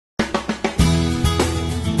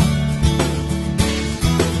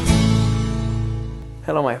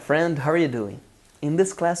Hello my friend, how are you doing? In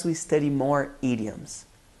this class we study more idioms.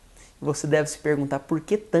 Você deve se perguntar por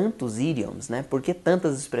que tantos idioms, né? Por que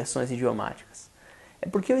tantas expressões idiomáticas? É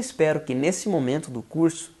porque eu espero que nesse momento do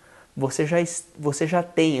curso você já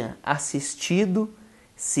tenha assistido,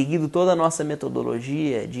 seguido toda a nossa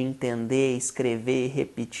metodologia de entender, escrever,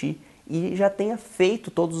 repetir e já tenha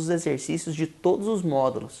feito todos os exercícios de todos os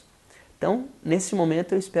módulos. Então, nesse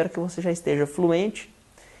momento eu espero que você já esteja fluente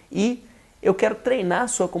e eu quero treinar a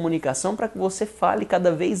sua comunicação para que você fale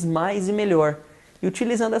cada vez mais e melhor. E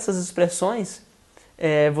utilizando essas expressões,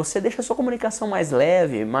 você deixa a sua comunicação mais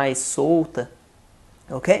leve, mais solta,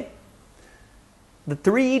 ok? The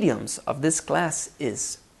three idioms of this class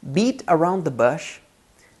is beat around the bush,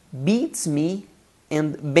 beats me,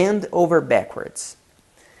 and bend over backwards.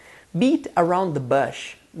 Beat around the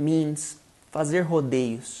bush means fazer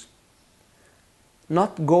rodeios,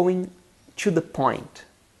 not going to the point,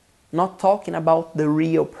 not talking about the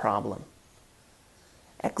real problem.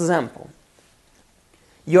 Example,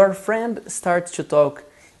 your friend starts to talk,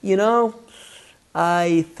 you know,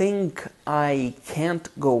 I think I can't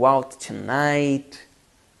go out tonight,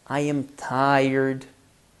 I am tired.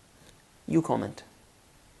 You comment,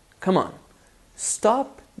 come on,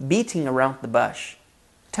 stop beating around the bush.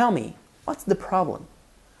 Tell me, what's the problem?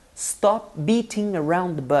 Stop beating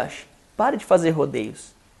around the bush. Pare de fazer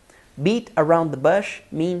rodeios. Beat around the bush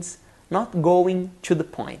means not going to the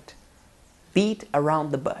point. Beat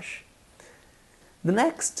around the bush. The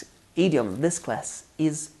next idiom of this class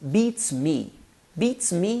is beats me.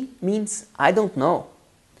 Beats me means I don't know.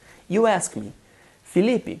 You ask me,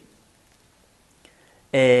 Felipe,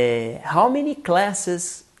 how many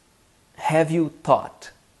classes have you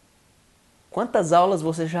taught? Quantas aulas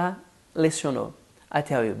você já lecionou? I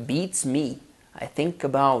tell you, beats me. I think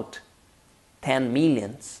about 10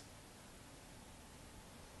 millions.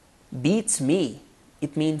 Beats me,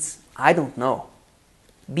 it means I don't know.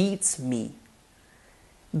 Beats me.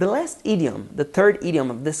 The last idiom, the third idiom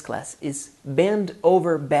of this class is bend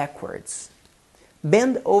over backwards.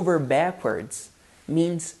 Bend over backwards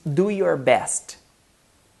means do your best.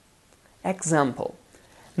 Example,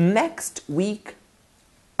 next week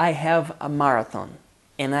I have a marathon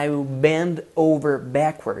and I will bend over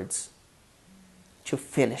backwards to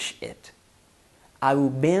finish it. I will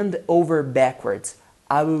bend over backwards.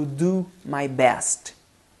 I will do my best.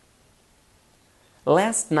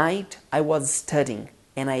 Last night I was studying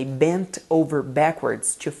and I bent over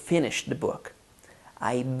backwards to finish the book.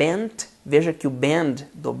 I bent, veja que o bend,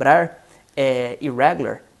 dobrar, é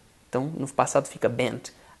irregular, então no passado fica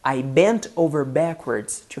bent. I bent over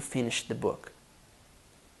backwards to finish the book.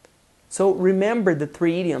 So remember the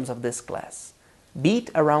three idioms of this class.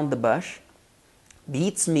 Beat around the bush,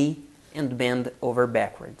 beats me, and bend over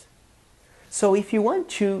backwards. So if you want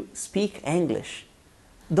to speak English,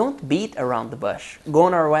 don't beat around the bush. Go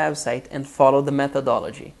on our website and follow the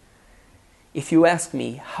methodology. If you ask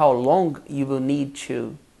me how long you will need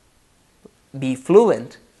to be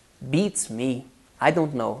fluent, beats me. I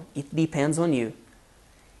don't know. It depends on you.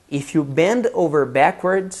 If you bend over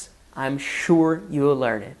backwards, I'm sure you will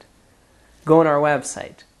learn it. Go on our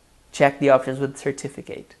website. Check the options with the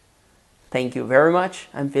certificate. Thank you very much.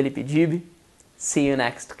 I'm Felipe Dib. See you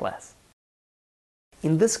next class.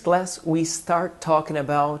 In this class, we start talking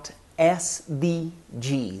about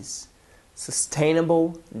SDGs,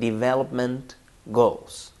 Sustainable Development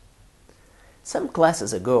Goals. Some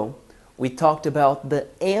classes ago, we talked about the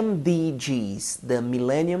MDGs, the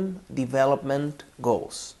Millennium Development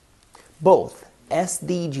Goals. Both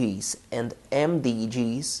SDGs and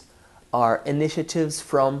MDGs are initiatives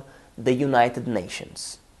from the United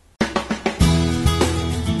Nations.